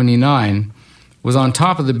 1979, was on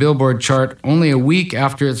top of the Billboard chart only a week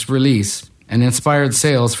after its release and inspired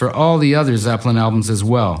sales for all the other Zeppelin albums as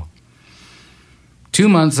well. 2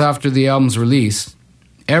 months after the album's release,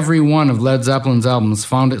 every one of Led Zeppelin's albums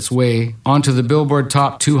found its way onto the Billboard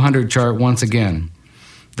Top 200 chart once again.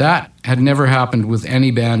 That had never happened with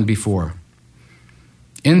any band before.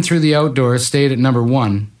 In Through the Outdoor stayed at number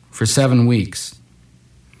 1 for 7 weeks.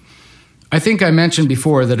 I think I mentioned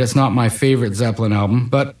before that it's not my favorite Zeppelin album,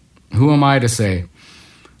 but who am I to say?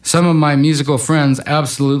 Some of my musical friends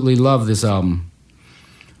absolutely love this album.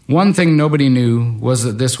 One thing nobody knew was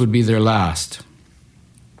that this would be their last.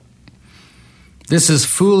 This is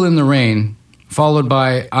Fool in the Rain, followed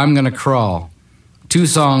by I'm Gonna Crawl, 2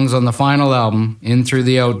 songs on the final album, In Through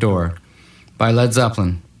the Outdoor, by Led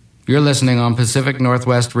Zeppelin. You're listening on Pacific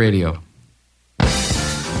Northwest Radio.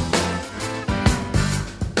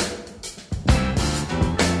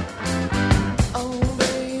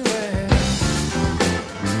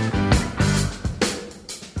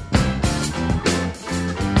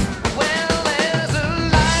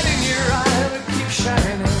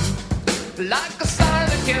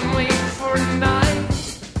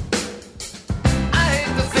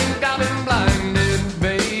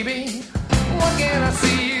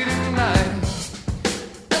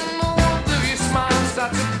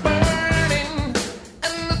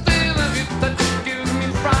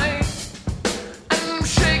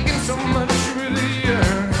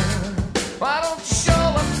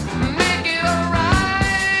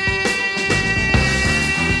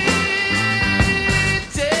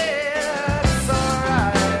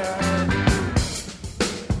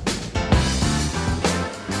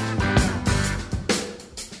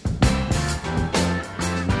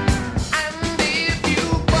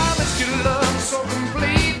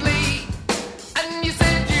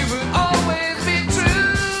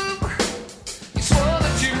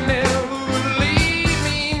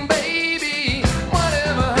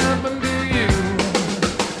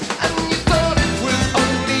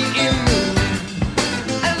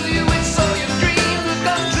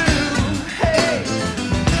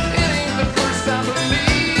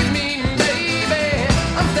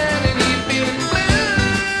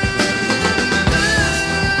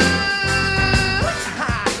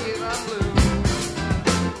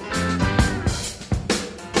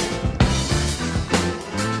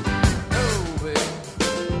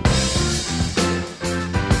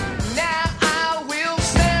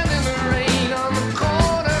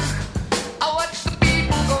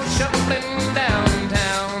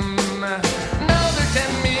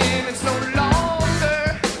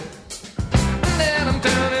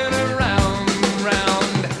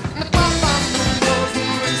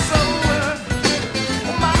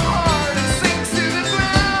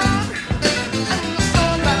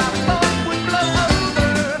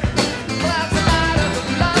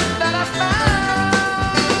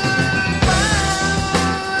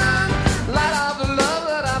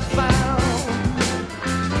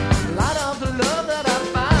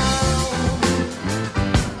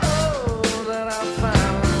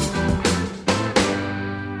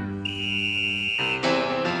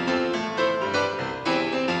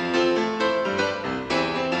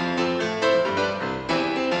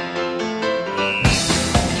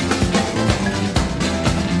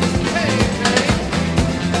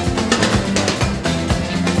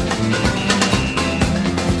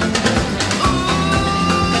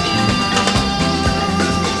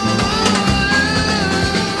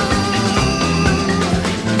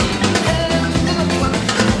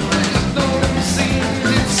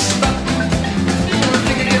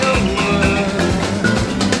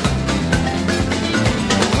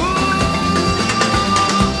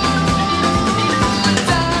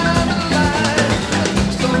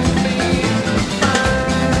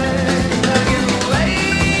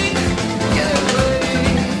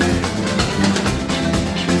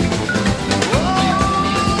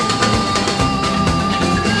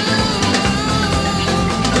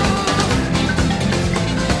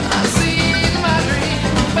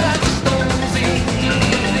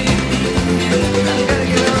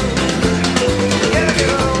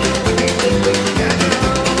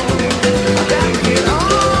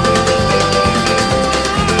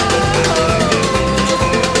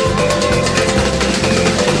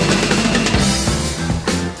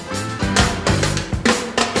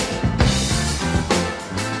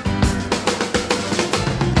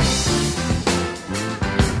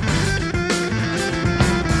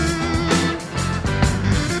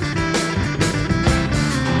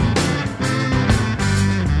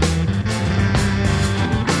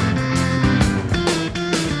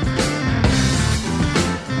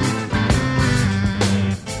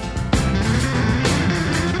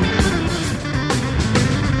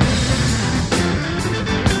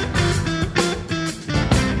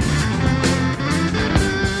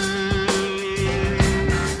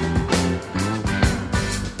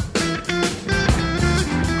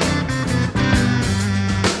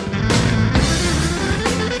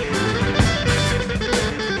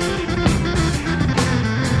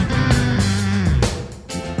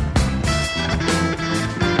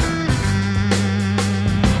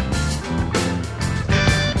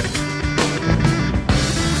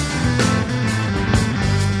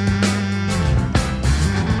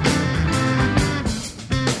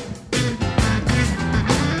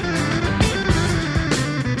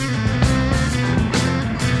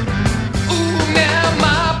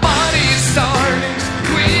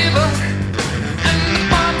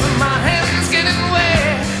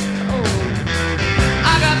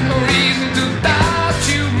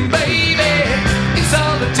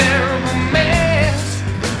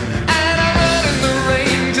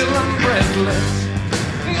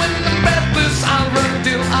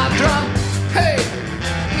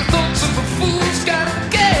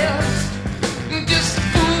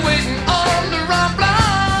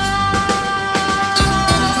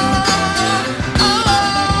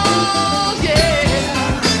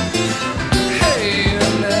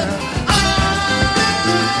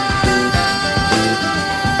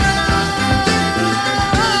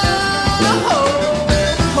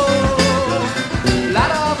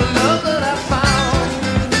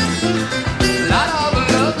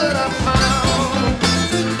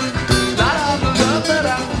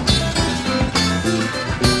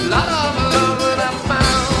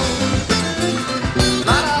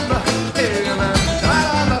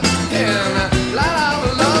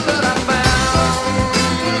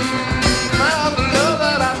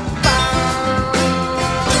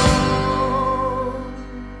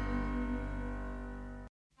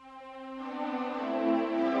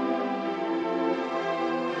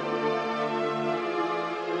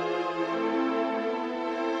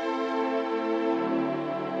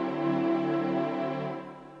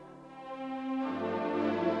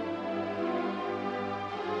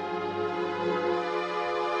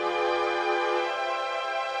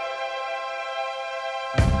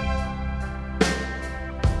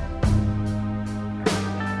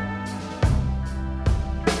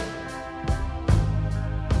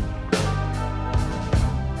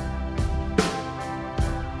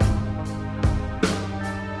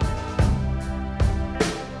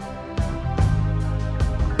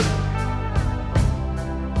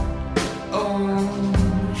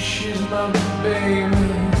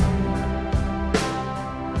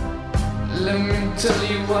 tell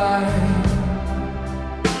you why.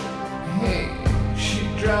 Hey, she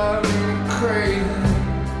drives me crazy.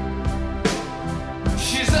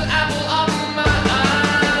 She's the apple of my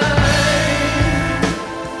eye,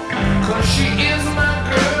 'cause she is my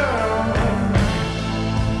girl,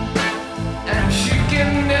 and she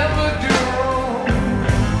can never do wrong.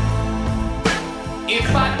 If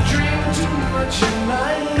I drink too much at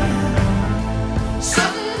night,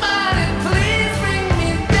 somebody please bring me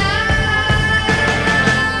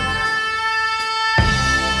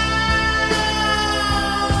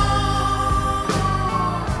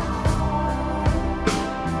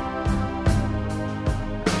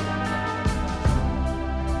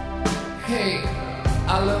Hey, I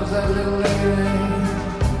love that little lady.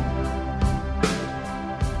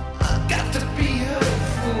 I got to be her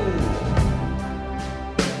fool.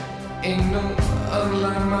 Ain't no other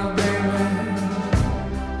like my baby.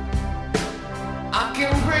 I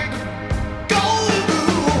can break the golden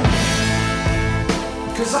rule,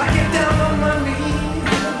 'cause I get down on my knees.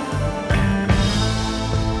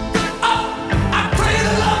 Oh, I pray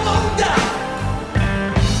the love won't die.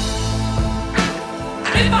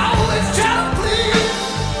 And if I always try to please,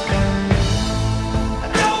 I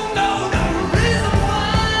don't know the reason why.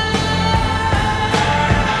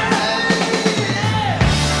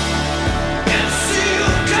 And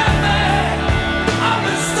she'll come back, I'm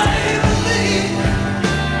gonna stay with me.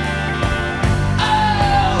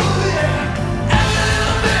 Oh yeah, every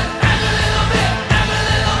little bit, every little bit, every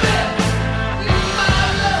little bit. My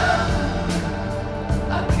love,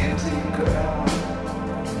 I give to you, girl.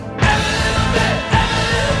 Every little bit, every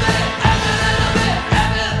little bit, every little bit,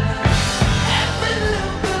 every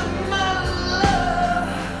little bit, my love.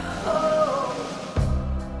 Oh.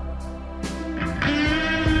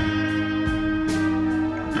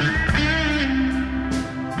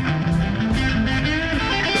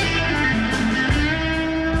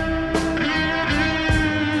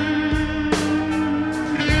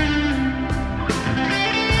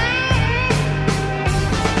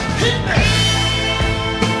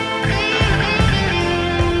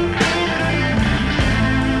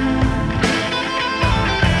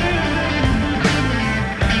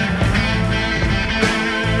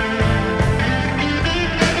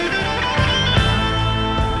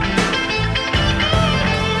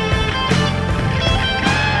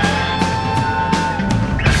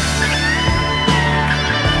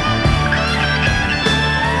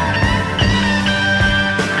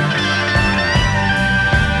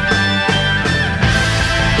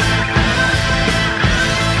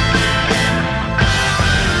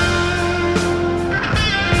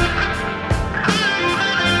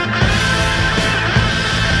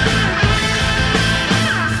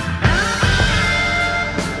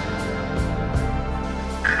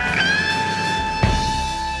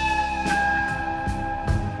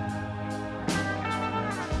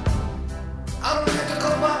 I don't have to go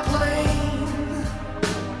by plane.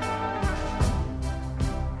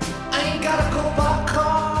 I ain't gotta go by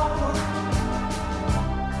car.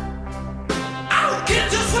 I don't care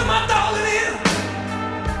just where my darling is.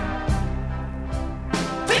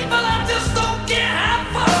 People, I just don't care how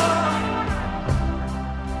far.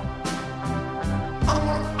 I'm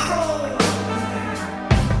gonna crawl.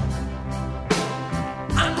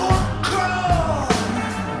 I'm gonna crawl.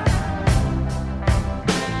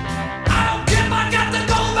 I don't care if I got to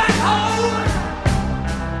go back home.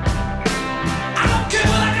 I don't care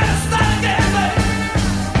when I gotta start again, baby.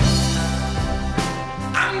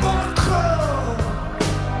 I'm gonna crawl.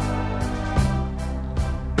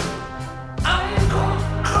 I'm gonna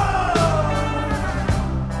crawl.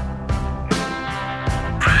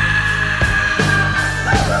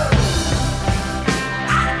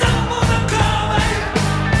 I don't wanna crawl, baby.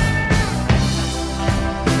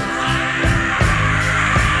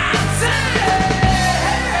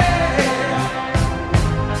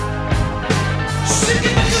 She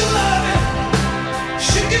give me good loving.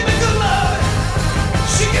 She give me good loving.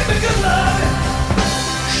 She give me good loving.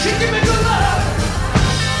 She give me good loving.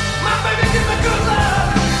 My baby give me good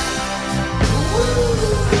loving.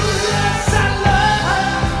 Ooh, yes I love her.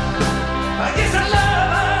 Yes I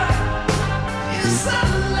love her. Yes I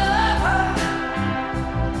love her.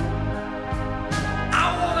 I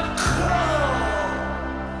wanna crawl.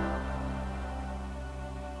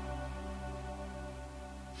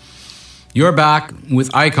 You're back with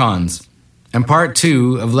Icons and part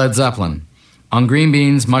 2 of Led Zeppelin on green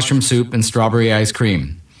beans, mushroom soup, and strawberry ice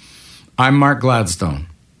cream. I'm Mark Gladstone.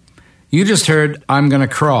 You just heard I'm Gonna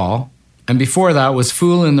Crawl, and before that was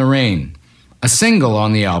Fool in the Rain, a single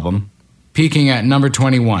on the album, peaking at number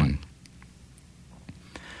 21.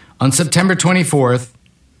 On September 24th,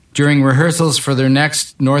 during rehearsals for their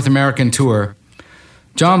next North American tour,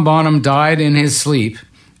 John Bonham died in his sleep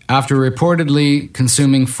after reportedly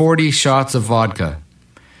consuming 40 shots of vodka.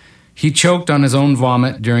 He choked on his own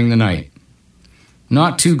vomit during the night.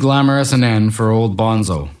 Not too glamorous an end for old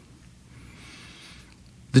Bonzo.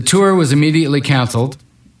 The tour was immediately cancelled,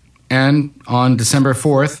 and on December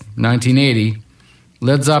 4th, 1980,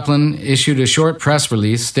 Led Zeppelin issued a short press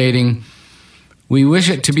release stating, "We wish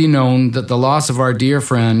it to be known that the loss of our dear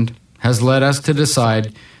friend has led us to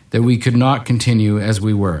decide that we could not continue as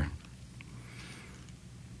we were."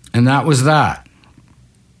 And that was that.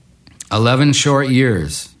 11 short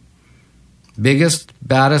years. Biggest,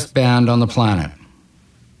 baddest band on the planet.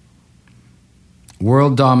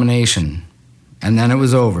 World domination. And then it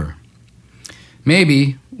was over.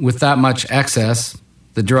 Maybe, with that much excess,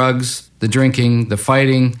 the drugs, the drinking, the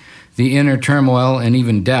fighting, the inner turmoil, and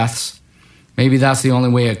even deaths, maybe that's the only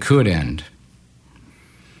way it could end.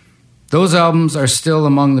 Those albums are still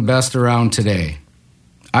among the best around today.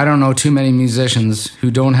 I don't know too many musicians who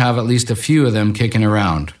don't have at least a few of them kicking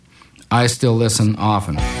around. I still listen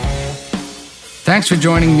often. Thanks for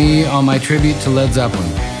joining me on my tribute to Led Zeppelin,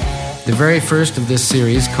 the very first of this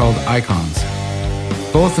series called Icons.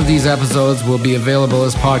 Both of these episodes will be available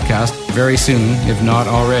as podcast very soon, if not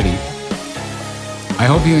already. I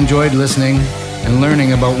hope you enjoyed listening and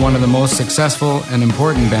learning about one of the most successful and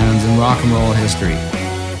important bands in rock and roll history.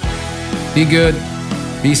 Be good,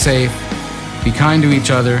 be safe, be kind to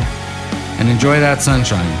each other, and enjoy that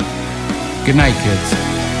sunshine. Good night,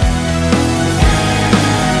 kids.